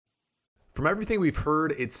From everything we've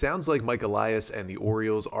heard, it sounds like Mike Elias and the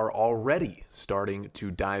Orioles are already starting to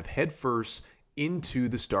dive headfirst into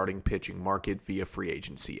the starting pitching market via free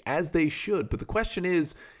agency, as they should. But the question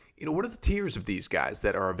is, what are the tiers of these guys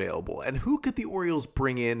that are available? And who could the Orioles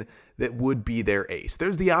bring in that would be their ace?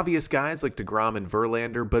 There's the obvious guys like DeGrom and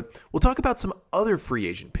Verlander, but we'll talk about some other free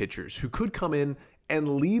agent pitchers who could come in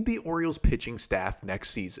and lead the Orioles pitching staff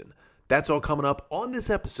next season. That's all coming up on this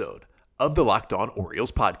episode of the Locked On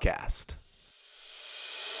Orioles podcast.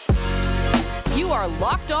 You are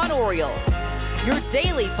Locked On Orioles, your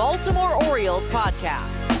daily Baltimore Orioles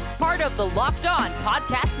podcast. Part of the Locked On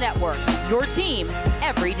Podcast Network, your team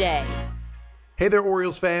every day. Hey there,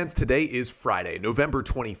 Orioles fans. Today is Friday, November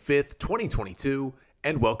 25th, 2022,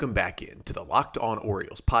 and welcome back into the Locked On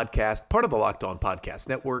Orioles podcast, part of the Locked On Podcast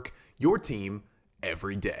Network, your team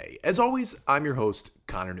every day. As always, I'm your host,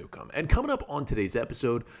 Connor Newcomb. And coming up on today's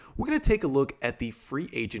episode, we're going to take a look at the free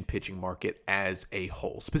agent pitching market as a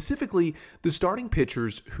whole, specifically the starting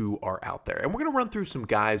pitchers who are out there. And we're going to run through some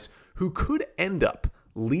guys who could end up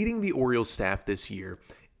leading the Orioles staff this year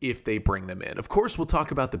if they bring them in. Of course, we'll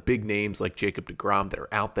talk about the big names like Jacob DeGrom that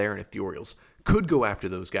are out there, and if the Orioles could go after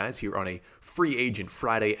those guys here on a Free Agent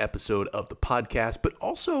Friday episode of the podcast, but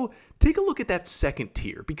also take a look at that second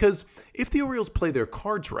tier, because if the Orioles play their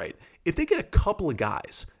cards right, if they get a couple of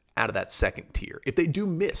guys out of that second tier, if they do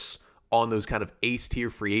miss on those kind of ace tier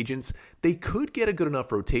free agents, they could get a good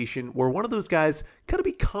enough rotation where one of those guys kind of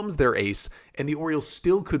becomes their ace, and the Orioles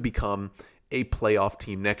still could become a playoff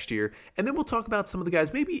team next year. And then we'll talk about some of the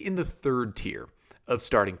guys maybe in the third tier of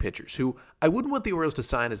starting pitchers who I wouldn't want the Orioles to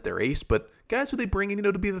sign as their ace, but guys who they bring in,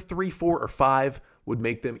 to be the 3, 4, or 5 would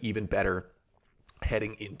make them even better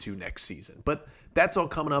heading into next season. But that's all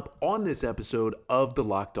coming up on this episode of the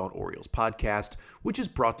Locked On Orioles podcast, which is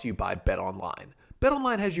brought to you by BetOnline.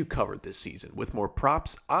 BetOnline has you covered this season with more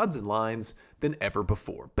props, odds, and lines than ever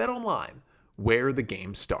before. BetOnline, where the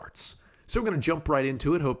game starts. So we're going to jump right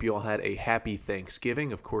into it. Hope you all had a happy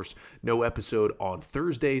Thanksgiving. Of course, no episode on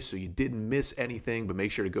Thursday, so you didn't miss anything, but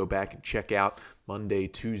make sure to go back and check out Monday,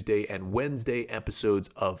 Tuesday, and Wednesday episodes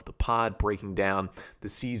of the pod, breaking down the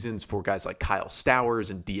seasons for guys like Kyle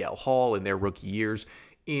Stowers and DL Hall in their rookie years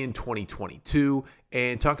in 2022,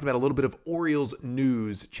 and talking about a little bit of Orioles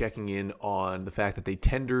news, checking in on the fact that they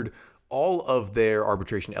tendered all of their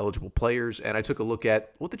arbitration eligible players, and I took a look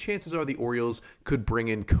at what the chances are the Orioles could bring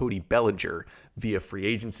in Cody Bellinger via free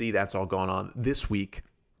agency. That's all going on this week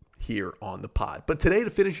here on the pod. But today, to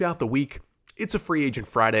finish out the week, it's a Free Agent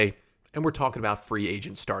Friday, and we're talking about free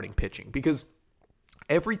agent starting pitching, because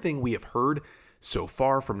everything we have heard so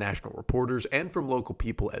far from national reporters and from local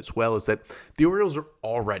people as well is that the Orioles are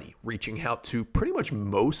already reaching out to pretty much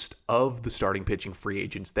most of the starting pitching free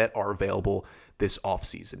agents that are available this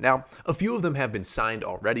offseason. Now, a few of them have been signed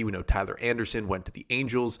already. We know Tyler Anderson went to the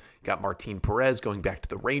Angels, got Martin Perez going back to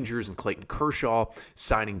the Rangers, and Clayton Kershaw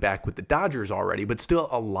signing back with the Dodgers already, but still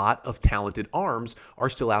a lot of talented arms are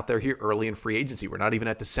still out there here early in free agency. We're not even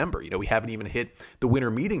at December. We haven't even hit the winter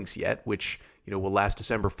meetings yet, which will last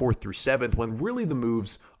December 4th through 7th, when really the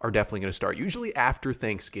moves are definitely going to start. Usually after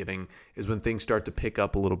Thanksgiving is when things start to pick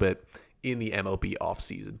up a little bit in the MLB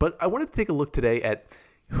offseason. But I wanted to take a look today at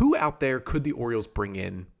who out there could the Orioles bring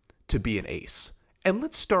in to be an ace. And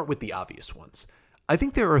let's start with the obvious ones. I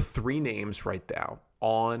think there are 3 names right now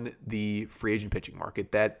on the free agent pitching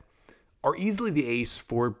market that are easily the ace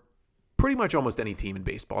for pretty much almost any team in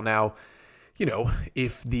baseball. Now,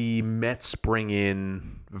 if the Mets bring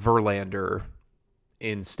in Verlander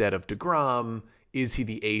instead of DeGrom, is he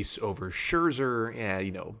the ace over Scherzer?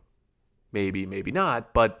 Yeah, maybe, maybe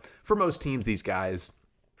not. But for most teams, these guys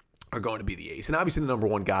are going to be the ace. And obviously the number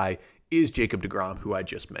one guy is Jacob DeGrom, who I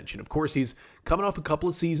just mentioned. Of course, he's coming off a couple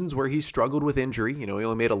of seasons where he struggled with injury. He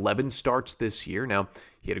only made 11 starts this year. Now,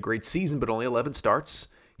 he had a great season, but only 11 starts.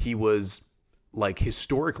 He was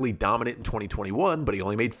historically dominant in 2021, but he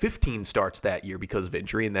only made 15 starts that year because of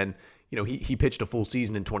injury. And then, he pitched a full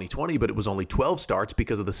season in 2020, but it was only 12 starts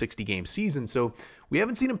because of the 60-game season. So we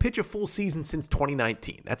haven't seen him pitch a full season since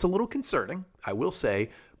 2019. That's a little concerning, I will say.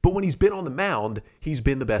 But when he's been on the mound, he's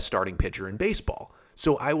been the best starting pitcher in baseball.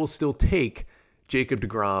 So I will still take Jacob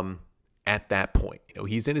DeGrom at that point.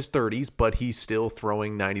 He's in his 30s, but he's still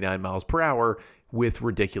throwing 99 miles per hour with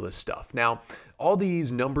ridiculous stuff. Now, all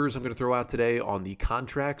these numbers I'm going to throw out today on the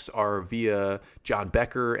contracts are via John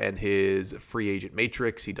Becker and his free agent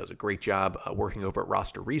matrix. He does a great job working over at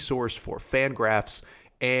Roster Resource for Fangraphs,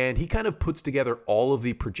 and he kind of puts together all of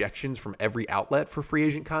the projections from every outlet for free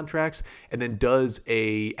agent contracts and then does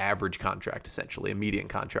a average contract, essentially, a median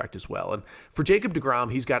contract as well. And for Jacob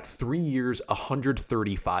DeGrom, he's got 3 years,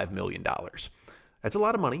 $135 million. That's a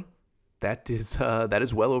lot of money. that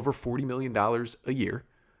is well over $40 million a year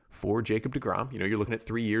for Jacob deGrom. You're looking at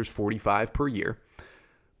 3 years, 45 per year.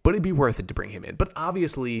 But it'd be worth it to bring him in. But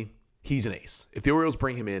obviously, he's an ace. If the Orioles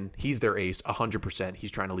bring him in, he's their ace, 100%. He's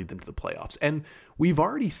trying to lead them to the playoffs. And we've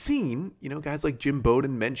already seen, guys like Jim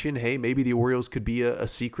Bowden mention, hey, maybe the Orioles could be a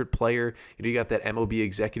secret player. You got that MLB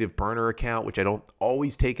executive burner account, which I don't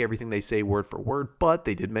always take everything they say word for word, but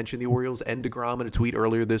they did mention the Orioles and deGrom in a tweet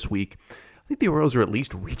earlier this week. I think the Orioles are at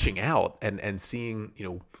least reaching out and seeing,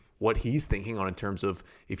 what he's thinking on in terms of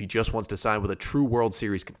if he just wants to sign with a true World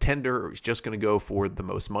Series contender or he's just going to go for the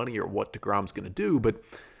most money or what deGrom's going to do. But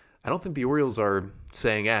I don't think the Orioles are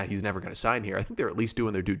saying, he's never going to sign here. I think they're at least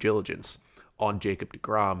doing their due diligence on Jacob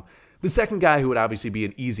deGrom. The second guy who would obviously be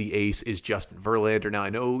an easy ace is Justin Verlander. Now,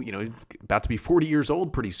 I know, he's about to be 40 years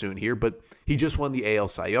old pretty soon here, but he just won the AL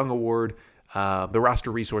Cy Young Award. The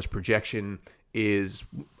roster resource projection is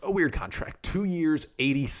a weird contract. 2 years,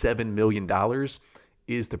 $87 million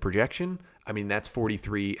is the projection. I mean, that's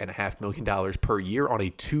 $43.5 million per year on a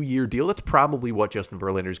 2-year deal. That's probably what Justin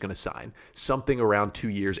Verlander is going to sign. Something around 2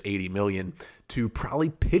 years, $80 million to probably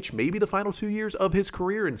pitch maybe the final 2 years of his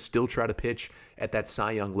career and still try to pitch at that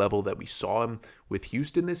Cy Young level that we saw him with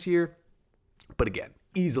Houston this year. But again,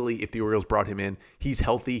 easily, if the Orioles brought him in, he's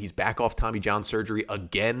healthy. He's back off Tommy John surgery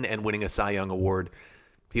again and winning a Cy Young Award.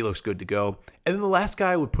 He looks good to go. And then the last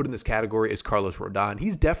guy I would put in this category is Carlos Rodon.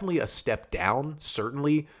 He's definitely a step down,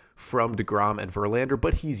 certainly, from deGrom and Verlander,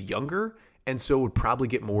 but he's younger and so would probably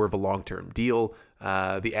get more of a long-term deal.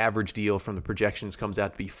 The average deal from the projections comes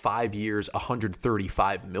out to be 5 years,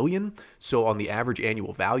 $135 million. So on the average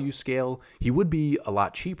annual value scale, he would be a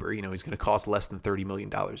lot cheaper. He's going to cost less than $30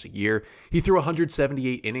 million a year. He threw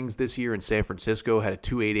 178 innings this year in San Francisco, had a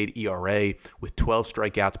 2.88 ERA with 12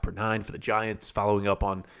 strikeouts per 9 for the Giants, following up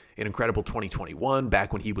on an incredible 2021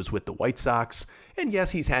 back when he was with the White Sox. And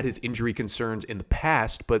yes, he's had his injury concerns in the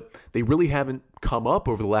past, but they really haven't come up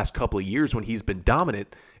over the last couple of years when he's been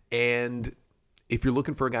dominant. And if you're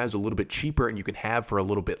looking for a guy who's a little bit cheaper and you can have for a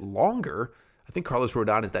little bit longer, I think Carlos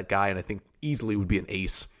Rodon is that guy, and I think easily would be an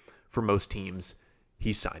ace for most teams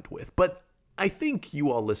he's signed with. But I think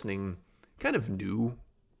you all listening kind of knew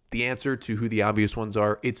the answer to who the obvious ones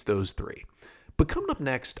are. It's those three. But coming up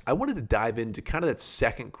next, I wanted to dive into kind of that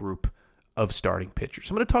second group of starting pitchers.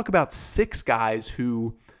 I'm going to talk about 6 guys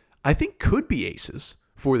who I think could be aces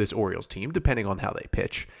for this Orioles team, depending on how they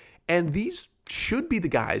pitch. And these should be the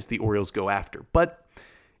guys the Orioles go after. But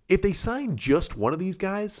if they sign just one of these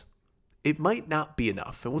guys, it might not be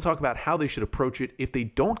enough. And we'll talk about how they should approach it if they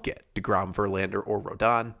don't get deGrom, Verlander, or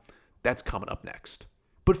Rodon. That's coming up next.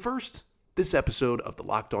 But first, this episode of the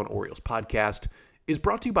Locked On Orioles podcast is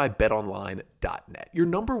brought to you by BetOnline.net, your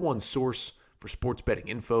number one source for sports betting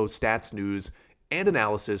info, stats, news, and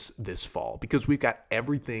analysis this fall, because we've got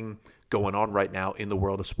everything going on right now in the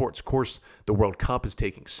world of sports. Of course, the World Cup is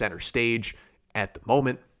taking center stage at the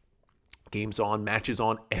moment. Games on, matches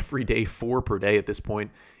on every day, 4 per day at this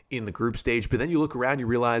point in the group stage. But then you look around, you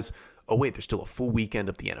realize, oh wait, there's still a full weekend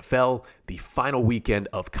of the NFL, the final weekend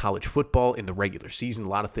of college football in the regular season. A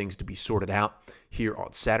lot of things to be sorted out here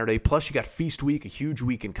on Saturday. Plus you got Feast Week, a huge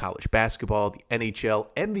week in college basketball, the NHL,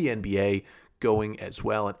 and the NBA going as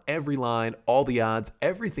well. And every line, all the odds,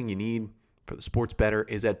 everything you need for the sports bettor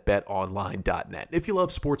is at betonline.net. If you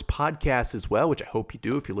love sports podcasts as well, which I hope you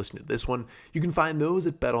do if you're listening to this one, you can find those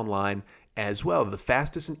at BetOnline as well, the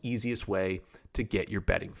fastest and easiest way to get your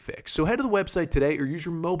betting fix. So head to the website today or use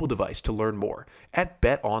your mobile device to learn more at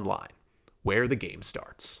BetOnline, where the game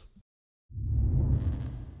starts.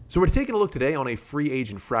 So we're taking a look today on a Free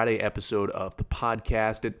Agent Friday episode of the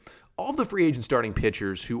podcast at all of the free agent starting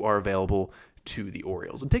pitchers who are available to the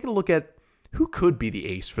Orioles, and taking a look at who could be the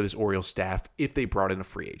ace for this Orioles staff if they brought in a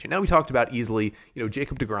free agent. Now, we talked about easily,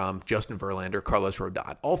 Jacob deGrom, Justin Verlander, Carlos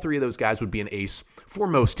Rodon. All 3 of those guys would be an ace for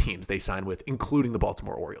most teams they sign with, including the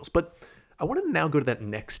Baltimore Orioles. But I wanted to now go to that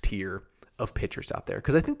next tier of pitchers out there,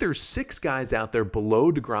 because I think there's 6 guys out there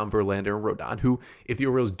below deGrom, Verlander, and Rodon who, if the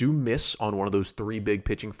Orioles do miss on one of those 3 big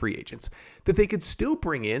pitching free agents, that they could still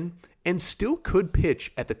bring in and still could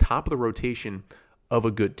pitch at the top of the rotation of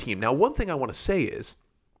a good team. Now, one thing I want to say is,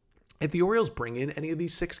 if the Orioles bring in any of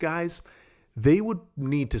these 6 guys, they would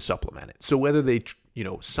need to supplement it. So whether they,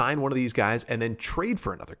 sign one of these guys and then trade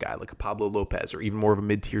for another guy like a Pablo Lopez or even more of a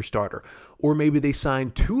mid-tier starter, or maybe they sign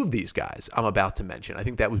 2 of these guys I'm about to mention. I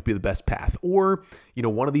think that would be the best path. Or,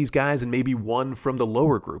 one of these guys and maybe one from the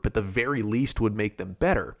lower group at the very least would make them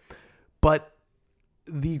better. But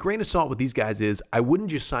the grain of salt with these guys is I wouldn't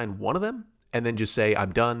just sign one of them and then just say,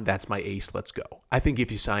 I'm done. That's my ace. Let's go. I think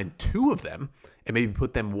if you sign 2 of them and maybe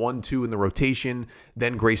put them 1-2 in the rotation,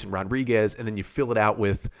 then Grayson Rodriguez, and then you fill it out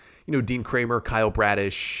with, Dean Kramer, Kyle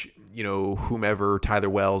Bradish, whomever, Tyler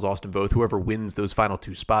Wells, Austin Voth, whoever wins those final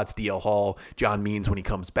 2 spots, DL Hall, John Means when he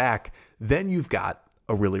comes back, then you've got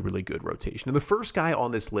a really, really good rotation. And the first guy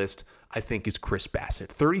on this list, I think, is Chris Bassitt,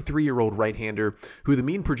 33-year-old right-hander who the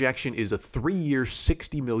mean projection is a 3-year,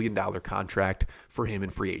 $60 million contract for him in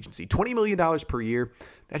free agency. $20 million per year,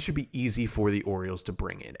 that should be easy for the Orioles to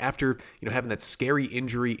bring in. After, having that scary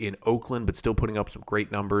injury in Oakland, but still putting up some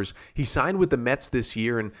great numbers, he signed with the Mets this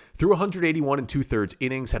year and threw 181 2/3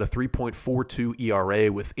 innings, had a 3.42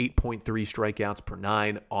 ERA with 8.3 strikeouts per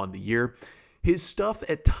 9 on the year. His stuff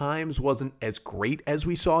at times wasn't as great as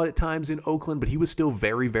we saw at times in Oakland, but he was still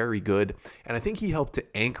very, very good. And I think he helped to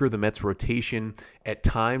anchor the Mets rotation at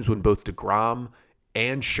times when both DeGrom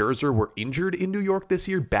and Scherzer were injured in New York this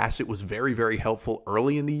year. Bassitt was very, very helpful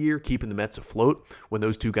early in the year, keeping the Mets afloat when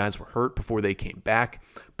those 2 guys were hurt before they came back.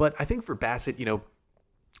 But I think for Bassitt,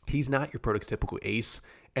 he's not your prototypical ace.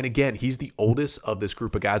 And again, he's the oldest of this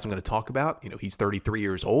group of guys I'm going to talk about. He's 33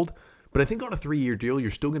 years old. But I think on a 3-year deal, you're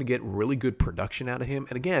still going to get really good production out of him.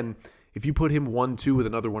 And again, if you put him 1-2 with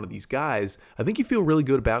another one of these guys, I think you feel really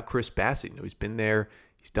good about Chris Bassitt. He's been there.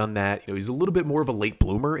 He's done that. He's a little bit more of a late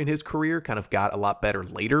bloomer in his career, kind of got a lot better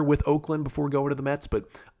later with Oakland before going to the Mets, but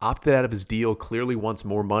opted out of his deal, clearly wants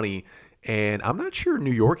more money. And I'm not sure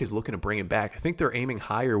New York is looking to bring him back. I think they're aiming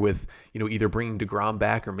higher with, either bringing DeGrom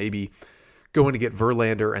back or maybe going to get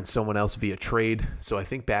Verlander and someone else via trade. So I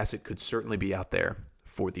think Bassitt could certainly be out there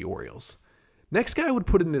for the Orioles. Next guy I would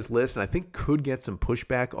put in this list, and I think could get some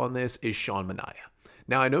pushback on this, is Sean Manaea.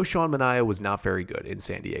 Now, I know Sean Manaea was not very good in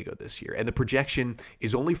San Diego this year, and the projection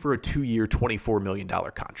is only for a 2-year, $24 million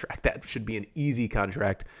contract. That should be an easy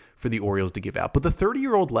contract for the Orioles to give out. But the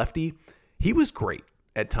 30-year-old lefty, he was great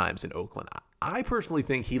at times in Oakland. I personally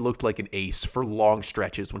think he looked like an ace for long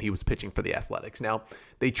stretches when he was pitching for the Athletics. Now,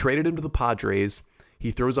 they traded him to the Padres. He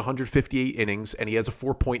throws 158 innings, and he has a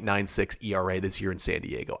 4.96 ERA this year in San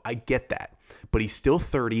Diego. I get that. But he's still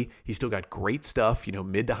 30. He's still got great stuff,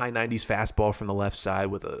 mid to high 90s fastball from the left side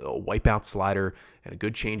with a wipeout slider and a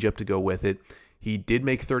good changeup to go with it. He did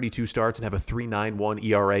make 32 starts and have a 3.91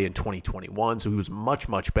 ERA in 2021, so he was much,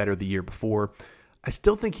 much better the year before. I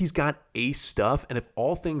still think he's got ace stuff, and if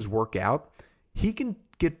all things work out, he can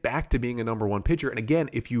get back to being a number 1 pitcher. And again,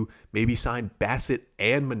 if you maybe sign Bassitt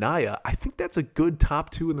and Manaea, I think that's a good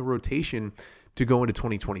top 2 in the rotation to go into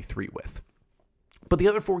 2023 with. But the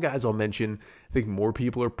other 4 guys I'll mention, I think more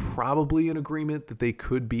people are probably in agreement that they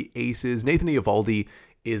could be aces. Nathan Eovaldi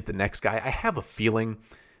is the next guy. I have a feeling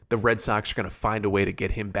the Red Sox are going to find a way to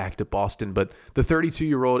get him back to Boston. But the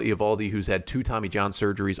 32-year-old Eovaldi, who's had 2 Tommy John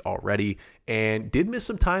surgeries already and did miss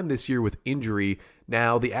some time this year with injury.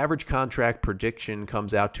 Now, the average contract prediction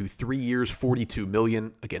comes out to 3 years, $42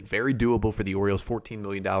 million. Again, very doable for the Orioles, $14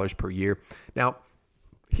 million per year. Now,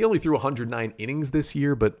 he only threw 109 innings this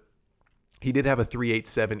year, but he did have a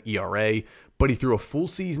 3.87 ERA, but he threw a full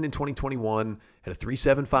season in 2021, had a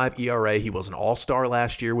 3.75 ERA. He was an all-star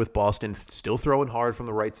last year with Boston, still throwing hard from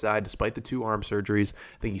the right side despite the 2 arm surgeries.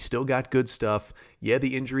 I think he's still got good stuff. Yeah,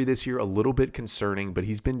 the injury this year, a little bit concerning, but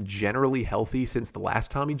he's been generally healthy since the last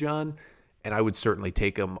Tommy John, and I would certainly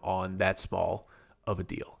take him on that small of a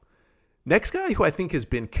deal. Next guy who I think has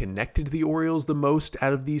been connected to the Orioles the most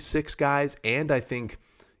out of these 6 guys, and I think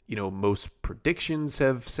most predictions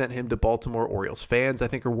have sent him to Baltimore. Orioles fans, I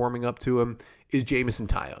think, are warming up to him, is Jameson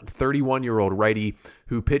Taillon, 31-year-old righty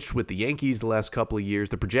who pitched with the Yankees the last couple of years.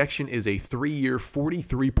 The projection is a 3-year,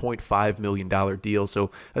 $43.5 million deal,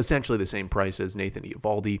 so essentially the same price as Nathan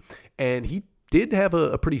Eovaldi. And he did have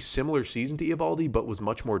a pretty similar season to Eovaldi, but was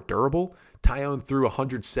much more durable. Taillon threw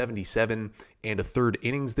 177 and a third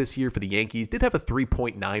innings this year for the Yankees. Did have a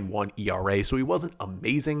 3.91 ERA, so he wasn't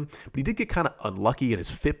amazing, but he did get kind of unlucky and his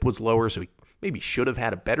FIP was lower, so he maybe should have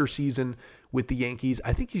had a better season with the Yankees.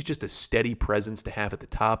 I think he's just a steady presence to have at the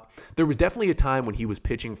top. There was definitely a time when he was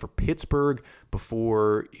pitching for Pittsburgh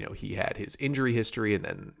before, he had his injury history and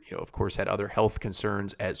then, of course, had other health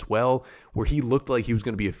concerns as well, where he looked like he was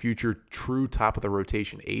going to be a future true top of the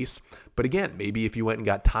rotation ace. But again, maybe if you went and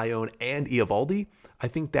got Taillon and Eovaldi, I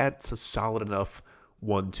think that's a solid enough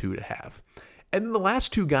 1-2 to have. And then the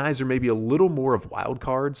last 2 guys are maybe a little more of wild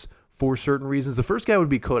cards for certain reasons. The first guy would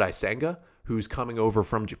be Kodai Senga, who's coming over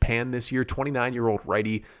from Japan this year, 29-year-old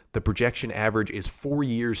righty. The projection average is 4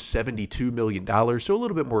 years, $72 million, so a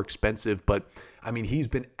little bit more expensive, but he's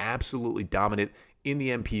been absolutely dominant in the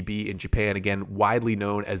NPB in Japan, again, widely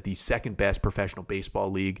known as the second best professional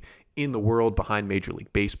baseball league in the world behind Major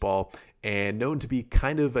League Baseball. and known to be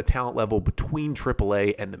kind of a talent level between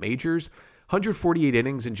AAA and the majors. 148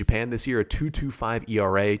 innings in Japan this year, a 2.25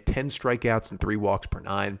 ERA, 10 strikeouts and 3 walks per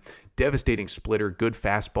 9. Devastating splitter, good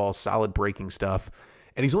fastball, solid breaking stuff.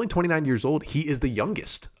 And he's only 29 years old. He is the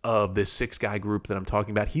youngest of this 6-guy group that I'm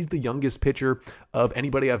talking about. He's the youngest pitcher of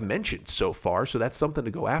anybody I've mentioned so far, so that's something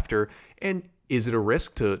to go after. And is it a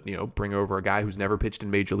risk to, bring over a guy who's never pitched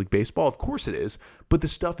in Major League Baseball? Of course it is, but the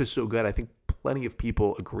stuff is so good. I think plenty of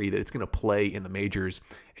people agree that it's going to play in the majors,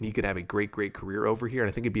 and he could have a great, great career over here. And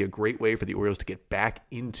I think it'd be a great way for the Orioles to get back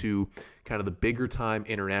into kind of the bigger time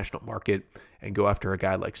international market and go after a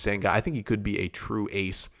guy like Senga. I think he could be a true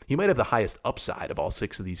ace. He might have the highest upside of all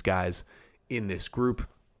 6 of these guys in this group.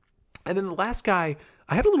 And then the last guy,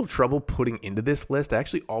 I had a little trouble putting into this list. I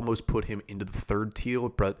actually almost put him into the 3rd tier,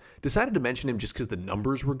 but decided to mention him just because the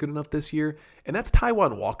numbers were good enough this year. And that's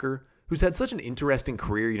Taijuan Walker, who's had such an interesting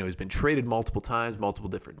career. He's been traded multiple times, multiple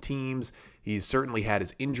different teams. He's certainly had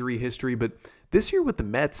his injury history, but this year with the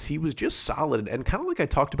Mets, he was just solid. And kind of like I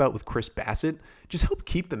talked about with Chris Bassett, just helped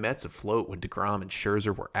keep the Mets afloat when DeGrom and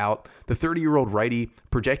Scherzer were out. The 30-year-old righty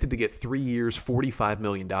projected to get 3 years, $45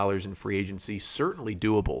 million in free agency, certainly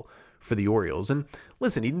doable for the Orioles. And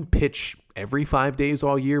listen, he didn't pitch every 5 days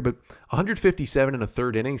all year, but 157 in a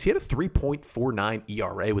 3rd innings. He had a 3.49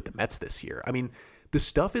 ERA with the Mets this year. I mean, the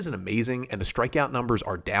stuff isn't amazing, and the strikeout numbers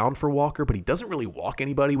are down for Walker, but he doesn't really walk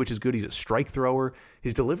anybody, which is good. He's a strike thrower.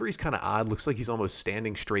 His delivery's kind of odd. Looks like he's almost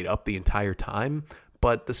standing straight up the entire time,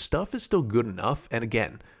 but the stuff is still good enough. And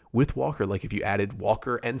again, with Walker, like if you added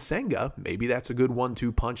Walker and Senga, maybe that's a good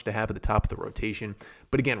 1-2 punch to have at the top of the rotation.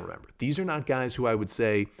 But again, remember, these are not guys who I would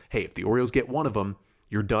say, hey, if the Orioles get one of them,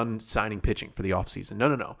 you're done signing pitching for the offseason.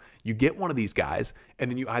 No. You get one of these guys,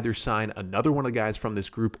 and then you either sign another one of the guys from this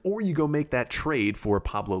group, or you go make that trade for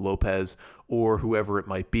Pablo Lopez or whoever it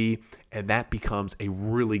might be, and that becomes a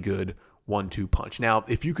really good 1-2 punch. Now,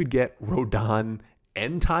 if you could get Rodon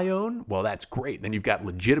and Taillon, well, that's great. Then you've got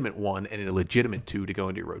legitimate 1 and a legitimate 2 to go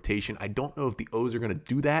into your rotation. I don't know if the O's are going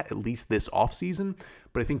to do that, at least this offseason,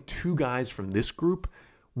 but I think 2 guys from this group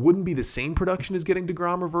wouldn't be the same production as getting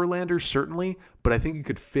DeGrom or Verlander, certainly, but I think it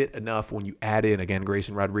could fit enough when you add in, again,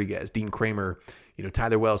 Grayson Rodriguez, Dean Kramer,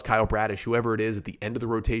 Tyler Wells, Kyle Bradish, whoever it is at the end of the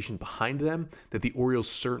rotation behind them, that the Orioles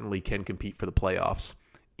certainly can compete for the playoffs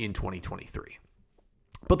in 2023.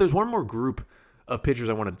 But there's one more group of pitchers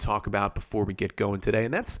I wanted to talk about before we get going today,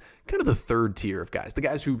 and that's kind of the 3rd tier of guys, the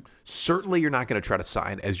guys who certainly you're not going to try to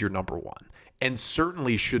sign as your number 1, and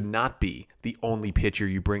certainly should not be the only pitcher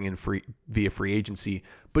you bring in via free agency,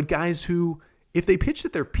 but guys who, if they pitched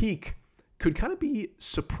at their peak, could kind of be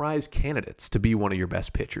surprise candidates to be one of your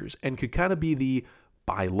best pitchers and could kind of be the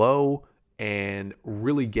buy low and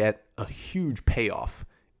really get a huge payoff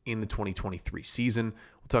in the 2023 season.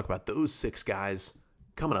 We'll talk about those 6 guys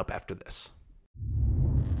coming up after this.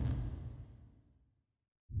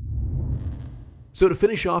 So to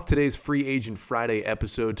finish off today's Free Agent Friday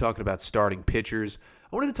episode, talking about starting pitchers,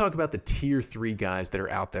 I wanted to talk about the tier 3 guys that are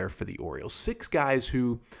out there for the Orioles. 6 guys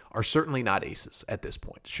who are certainly not aces at this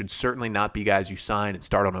point. Should certainly not be guys you sign and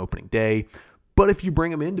start on opening day. But if you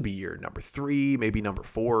bring them in to be your number 3, maybe number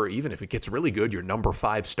 4, even if it gets really good, your number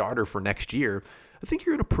 5 starter for next year, I think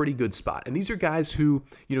you're in a pretty good spot. And these are guys who,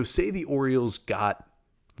 say the Orioles got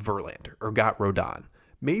Verlander or got Rodon.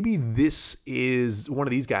 Maybe this is one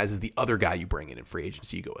of these guys is the other guy you bring in free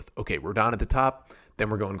agency. You go with, okay, Rodon at the top,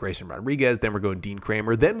 then we're going Grayson Rodriguez, then we're going Dean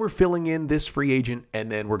Kramer, then we're filling in this free agent,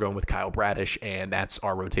 and then we're going with Kyle Bradish, and that's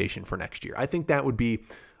our rotation for next year. I think that would be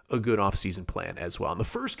a good offseason plan as well. And the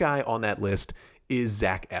first guy on that list is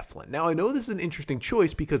Zach Eflin. Now, I know this is an interesting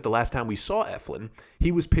choice because the last time we saw Eflin,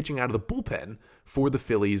 he was pitching out of the bullpen for the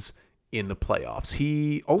Phillies in the playoffs.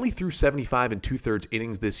 He only threw 75 2/3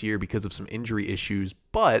 innings this year because of some injury issues,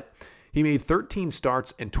 but he made 13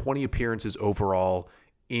 starts and 20 appearances overall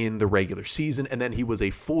in the regular season, and then he was a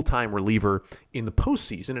full-time reliever in the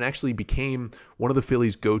postseason and actually became one of the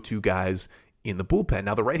Phillies' go-to guys in the bullpen.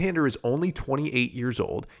 Now, the right-hander is only 28 years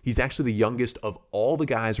old. He's actually the youngest of all the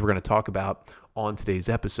guys we're going to talk about on today's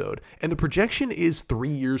episode. And the projection is 3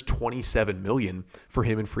 years, $27 million for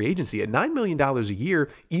him in free agency. At $9 million a year,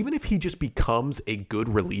 even if he just becomes a good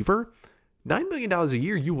reliever, $9 million a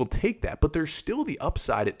year, you will take that. But there's still the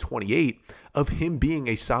upside at 28 of him being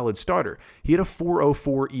a solid starter. He had a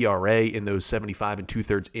 4.04 ERA in those 75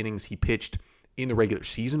 2/3 innings he pitched in the regular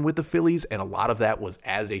season with the Phillies, and a lot of that was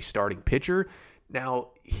as a starting pitcher.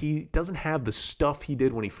 Now, he doesn't have the stuff he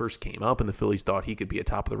did when he first came up, and the Phillies thought he could be a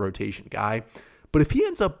top-of-the-rotation guy. But if he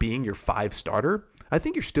ends up being your 5 starter, I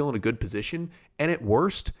think you're still in a good position, and at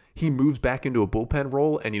worst, he moves back into a bullpen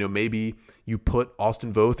role and, maybe you put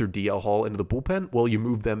Austin Voth or DL Hall into the bullpen, well, you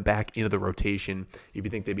move them back into the rotation if you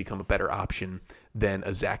think they become a better option than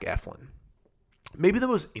a Zach Eflin. Maybe the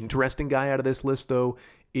most interesting guy out of this list, though,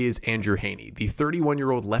 is Andrew Heaney, the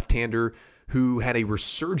 31-year-old left-hander who had a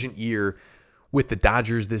resurgent year with the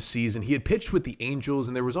Dodgers this season. He had pitched with the Angels,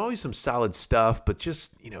 and there was always some solid stuff, but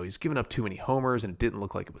just, he's given up too many homers, and it didn't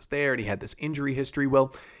look like it was there, and he had this injury history.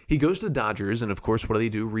 Well, he goes to the Dodgers, and of course, what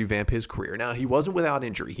do? Revamp his career. Now, he wasn't without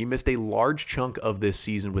injury. He missed a large chunk of this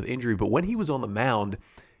season with injury, but when he was on the mound,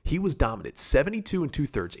 he was dominant. 72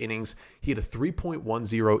 2/3 innings. He had a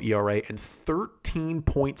 3.10 ERA and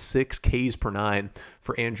 13.6 Ks per nine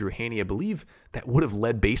for Andrew Heaney. I believe that would have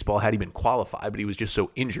led baseball had he been qualified, but he was just so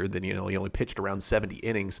injured that, he only pitched around 70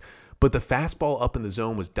 innings. But the fastball up in the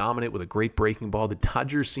zone was dominant with a great breaking ball. The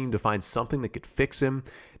Dodgers seemed to find something that could fix him.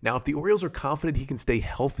 Now, if the Orioles are confident he can stay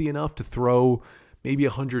healthy enough to throw maybe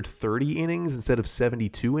 130 innings instead of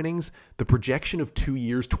 72 innings, the projection of 2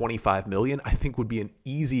 years, $25 million, I think would be an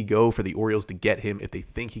easy go for the Orioles to get him if they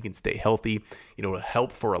think he can stay healthy. To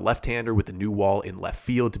help for a left-hander with the new wall in left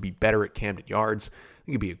field to be better at Camden Yards. I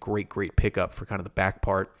think it'd be a great pickup for kind of the back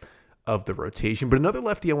part of the rotation. But another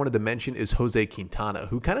lefty I wanted to mention is Jose Quintana,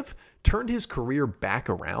 who kind of turned his career back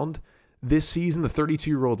around this season. The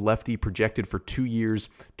 32-year-old lefty projected for 2 years,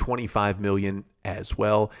 $25 million as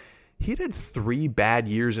well. He'd had 3 bad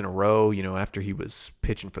years in a row, after he was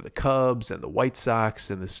pitching for the Cubs and the White Sox,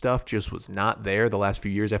 and the stuff just was not there the last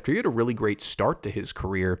few years after he had a really great start to his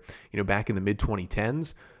career, back in the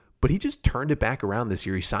mid-2010s. But he just turned it back around this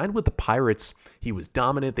year. He signed with the Pirates. He was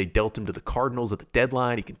dominant. They dealt him to the Cardinals at the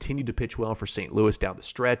deadline. He continued to pitch well for St. Louis down the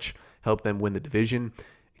stretch, helped them win the division.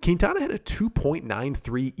 Quintana had a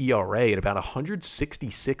 2.93 ERA at about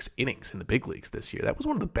 166 innings in the big leagues this year. That was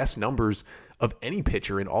one of the best numbers of any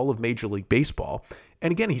pitcher in all of Major League Baseball.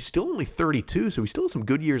 And again, he's still only 32, so he still has some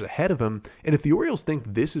good years ahead of him. And if the Orioles think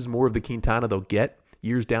this is more of the Quintana they'll get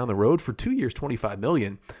years down the road, for 2 years, $25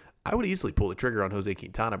 million, I would easily pull the trigger on Jose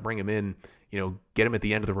Quintana, bring him in, get him at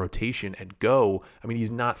the end of the rotation and go. I mean,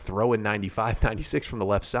 he's not throwing 95, 96 from the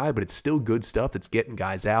left side, but it's still good stuff that's getting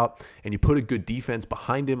guys out. And you put a good defense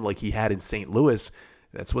behind him like he had in St. Louis.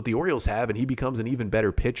 That's what the Orioles have, and he becomes an even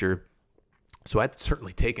better pitcher. So I'd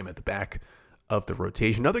certainly take him at the back of the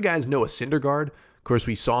rotation. Another guy is Noah Syndergaard. Of course,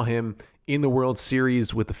 we saw him in the World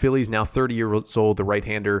Series with the Phillies, now 30 years old, the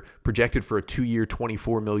right-hander, projected for a 2-year,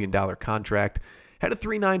 $24 million contract. Had a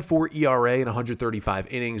 3.94 ERA and 135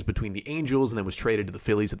 innings between the Angels, and then was traded to the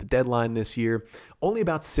Phillies at the deadline this year. Only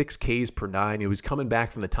about 6 Ks per 9. He was coming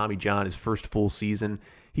back from the Tommy John his first full season.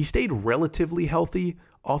 He stayed relatively healthy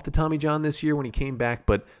off the Tommy John this year when he came back,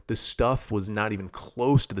 but the stuff was not even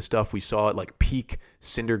close to the stuff we saw at like peak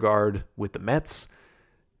Syndergaard with the Mets.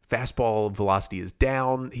 Fastball velocity is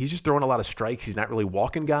down. He's just throwing a lot of strikes. He's not really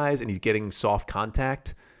walking guys, and he's getting soft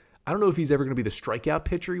contact. I don't know if he's ever going to be the strikeout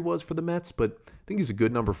pitcher he was for the Mets, but I think he's a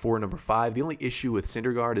good number 4, number 5. The only issue with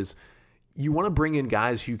Syndergaard is you want to bring in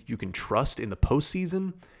guys who you can trust in the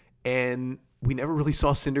postseason, and we never really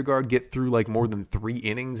saw Syndergaard get through like more than 3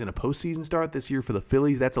 innings in a postseason start this year for the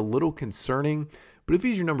Phillies. That's a little concerning, but if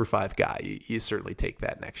he's your number 5 guy, you certainly take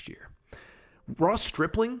that next year. Ross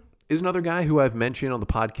Stripling is another guy who I've mentioned on the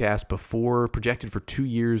podcast before, projected for 2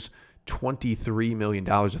 years, $23 million, a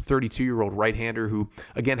 32-year-old right-hander who,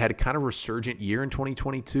 again, had a kind of resurgent year in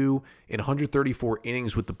 2022. In 134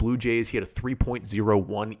 innings with the Blue Jays, he had a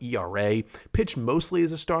 3.01 ERA, pitched mostly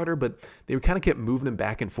as a starter, but they kind of kept moving him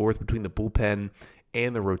back and forth between the bullpen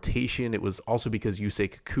and the rotation. It was also because Yusei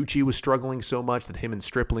Kikuchi was struggling so much that him and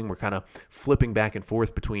Stripling were kind of flipping back and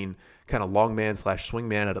forth between kind of long man / swing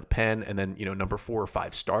man out of the pen and then, number 4 or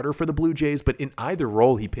 5 starter for the Blue Jays. But in either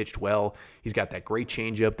role, he pitched well. He's got that great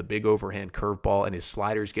changeup, the big overhand curveball, and his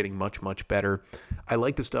slider's getting much, much better. I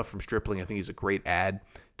like the stuff from Stripling. I think he's a great add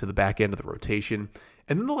to the back end of the rotation.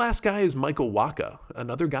 And then the last guy is Michael Wacha,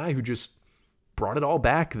 another guy who just brought it all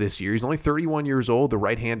back this year. He's only 31 years old, the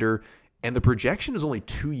right-hander, and the projection is only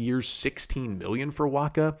 2 years, $16 million for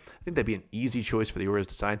Wacha. I think that'd be an easy choice for the Orioles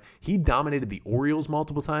to sign. He dominated the Orioles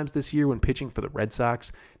multiple times this year when pitching for the Red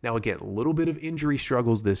Sox. Now, again, a little bit of injury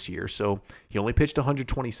struggles this year, so he only pitched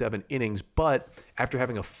 127 innings, but after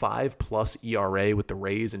having a 5+ ERA with the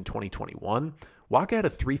Rays in 2021, Wacha had a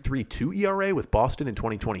 3.32 ERA with Boston in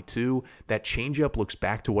 2022. That changeup looks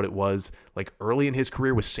back to what it was like early in his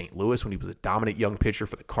career with St. Louis when he was a dominant young pitcher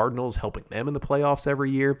for the Cardinals, helping them in the playoffs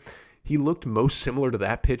every year. He looked most similar to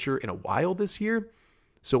that pitcher in a while this year.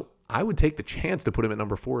 So I would take the chance to put him at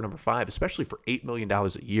number 4 or number 5, especially for $8 million a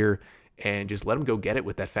year, and just let him go get it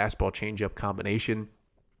with that fastball changeup combination.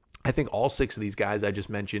 I think all 6 of these guys I just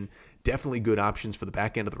mentioned, definitely good options for the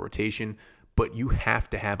back end of the rotation, but you have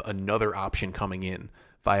to have another option coming in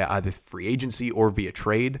via either free agency or via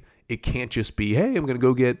trade. It can't just be, hey, I'm going to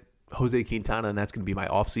go get Jose Quintana and that's going to be my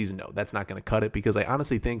offseason. No, that's not going to cut it, because I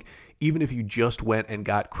honestly think even if you just went and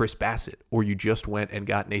got Chris Bassett or you just went and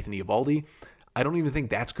got Nathan Eovaldi, I don't even think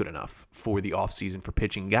that's good enough for the offseason for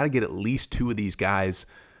pitching. You got to get at least 2 of these guys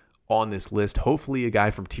on this list. Hopefully a guy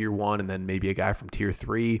from tier 1 and then maybe a guy from tier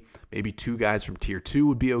 3, maybe 2 guys from tier 2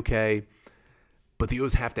 would be okay. But the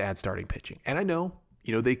O's have to add starting pitching. And I know,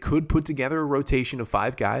 they could put together a rotation of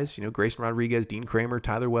 5 guys, Grayson Rodriguez, Dean Kramer,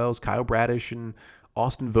 Tyler Wells, Kyle Bradish, and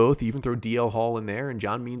Austin Voth. You even throw DL Hall in there, and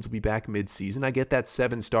John Means will be back mid-season. I get that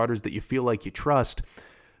 7 starters that you feel like you trust,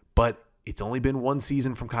 but it's only been 1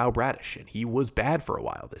 season from Kyle Bradish, and he was bad for a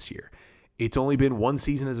while this year. It's only been 1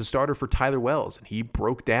 season as a starter for Tyler Wells, and he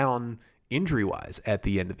broke down injury-wise at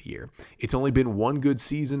the end of the year. It's only been 1 good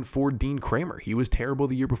season for Dean Kramer. He was terrible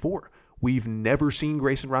the year before. We've never seen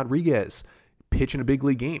Grayson Rodriguez pitch in a big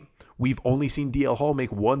league game. We've only seen DL Hall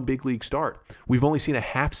make 1 big league start. We've only seen a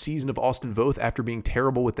half season of Austin Voth after being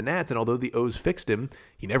terrible with the Nats, and although the O's fixed him,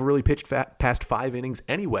 he never really pitched past 5 innings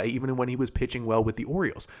anyway, even when he was pitching well with the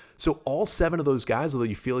Orioles. So all 7 of those guys, although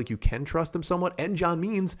you feel like you can trust them somewhat, and John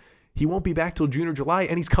Means, he won't be back till June or July,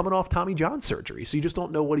 and he's coming off Tommy John surgery, so you just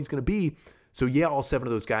don't know what he's going to be. So yeah, all 7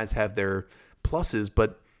 of those guys have their pluses,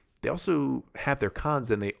 but they also have their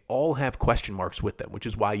cons, and they all have question marks with them, which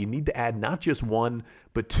is why you need to add not just 1,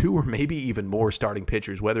 but 2 or maybe even more starting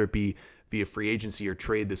pitchers, whether it be via free agency or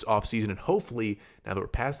trade this offseason. And hopefully, now that we're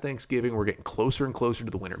past Thanksgiving, we're getting closer and closer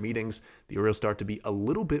to the winter meetings, the Orioles start to be a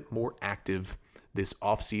little bit more active this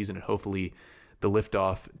offseason, and hopefully the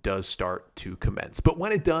liftoff does start to commence. But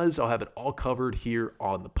when it does, I'll have it all covered here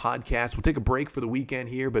on the podcast. We'll take a break for the weekend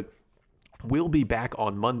here, but we'll be back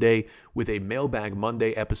on Monday with a Mailbag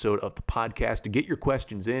Monday episode of the podcast. To get your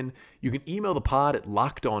questions in, you can email the pod at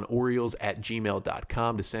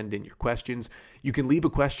lockedonorioles@gmail.com to send in your questions. You can leave a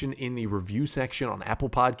question in the review section on Apple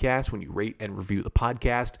Podcasts when you rate and review the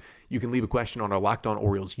podcast. You can leave a question on our Locked On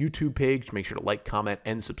Orioles YouTube page. Make sure to like, comment,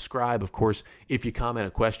 and subscribe. Of course, if you comment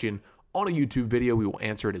a question on a YouTube video, we will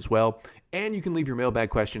answer it as well. And you can leave your mailbag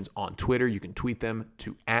questions on Twitter. You can tweet them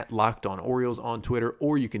to @LockedOnOrioles on Twitter,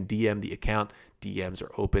 or you can DM the account. DMs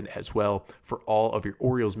are open as well for all of your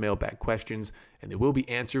Orioles mailbag questions, and they will be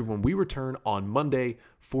answered when we return on Monday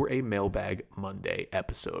for a Mailbag Monday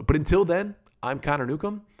episode. But until then, I'm Connor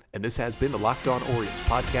Newcomb, and this has been the Locked On Orioles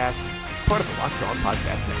podcast, part of the Locked On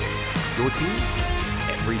Podcast Network. Your team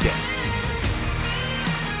every day.